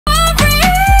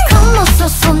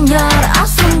soñar, a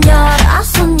soñar, a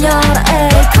soñar,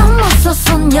 ey. Como so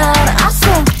soñar, a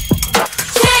soñar.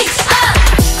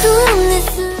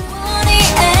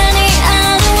 Any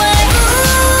other way.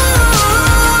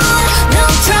 No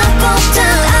trouble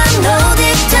till I know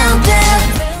deep down there.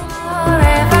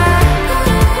 Forever.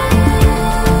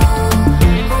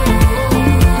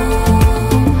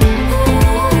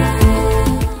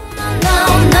 No,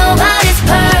 nobody's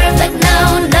perfect. No,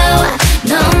 no,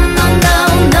 no, no, no.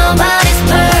 Nobody's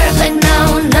perfect. No,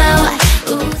 no.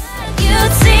 Ooh,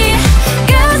 you'd see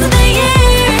girls of the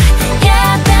year.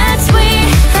 Yeah, that's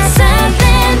weird.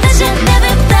 Something that you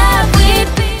never thought we'd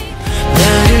be.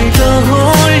 나를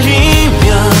떠올리면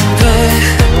돼.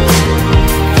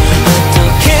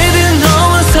 어떻게든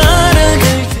너와 살아갈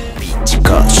때 빛이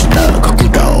꺼진다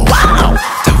거꾸로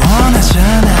더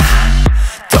원하잖아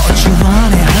또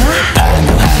지원해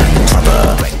안녕하는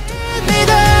trouble be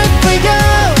there for you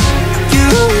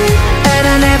and I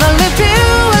never leave you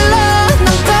alone 넌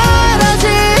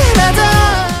떨어지라도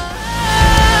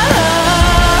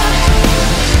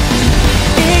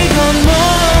이건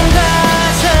뭔가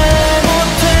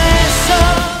잘못했어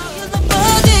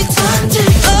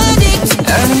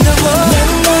아름다워 난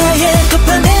나의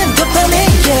도파민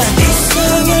도파민이야 이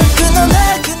숨을 끊어놔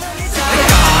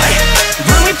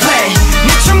When we play 네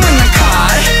춤은 난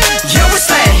card Yeah we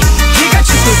slay You got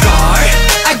your full guard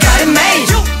I got it made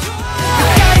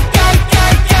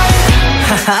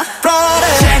Haha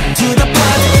Check to the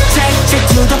pot check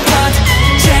to the pot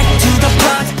check to the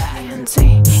pot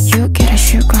You get a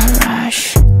sugar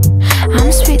rush.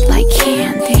 I'm sweet like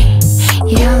candy.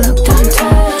 Yeah, look, don't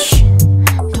touch.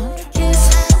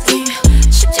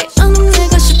 쉽지 않은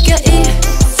내가 쉽게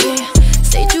easy.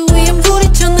 Stage 위에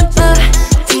부딪혀 내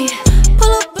body.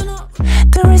 Pull up and up.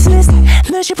 The reason is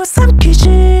널 집어삼키지.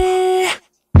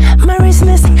 My reason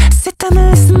is sit down and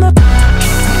listen up.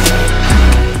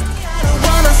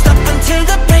 Wanna stop until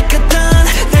the break of dawn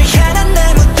널 향한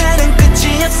내 무대는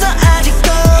끝이 없어 아직도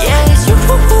Yeah, it's you.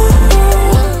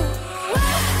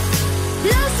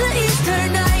 Last Easter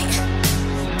night.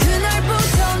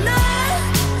 그날부터 난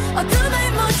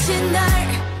어둠에 묻힌 날.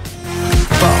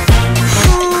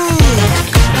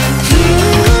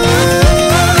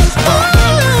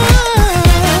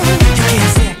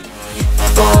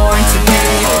 Born to be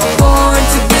born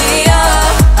to be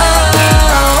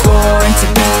born to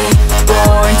be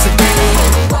born to be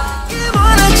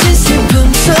무너진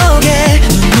슬픔 속에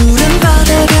눈물은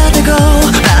바다가 되고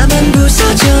밤은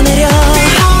부서져 내려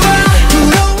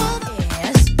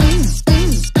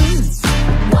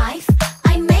Wife,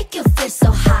 I make you feel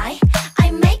so high. I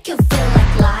make you feel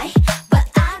like lie, but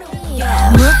I don't.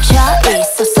 묻혀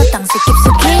있었어 당시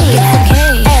깊숙이.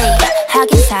 에이,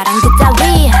 하긴 사랑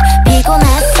그따위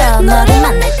피곤했어 너를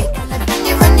만날 때까지.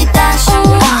 You run it dash. I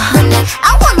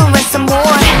wanna run some more.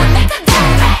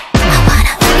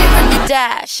 Run it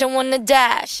dash. I wanna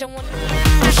dash. I wanna.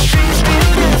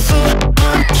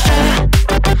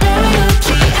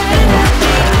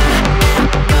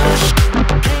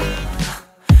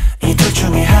 이 둘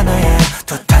중에 하나야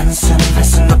더 단순할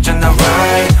순 없잖아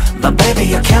right But baby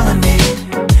you're killing me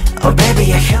Oh baby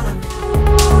you're killing me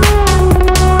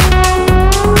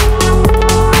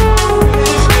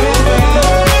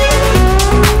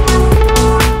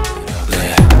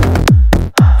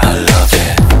I love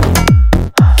it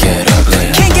Get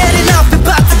ugly Can't get enough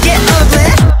about to get ugly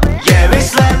Yeah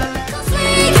it's like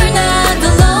You're not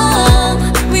alone.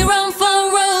 We run for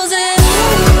roses.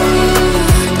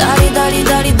 Daddy, daddy,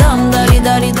 daddy, dum, daddy,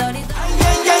 daddy, daddy.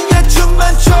 야야야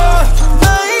춤만 춰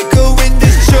나이 go in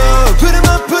this show Put 'em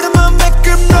up, make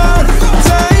 'em run 다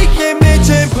이게 내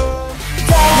tempo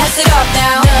Mess it up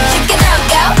now. Chicken out,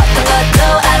 go up the butt,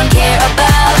 I don't care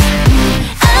about.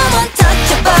 I'm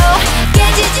untouchable.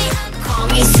 깨지지 않고. Call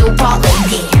me super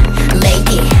lady,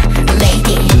 lady,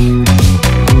 lady.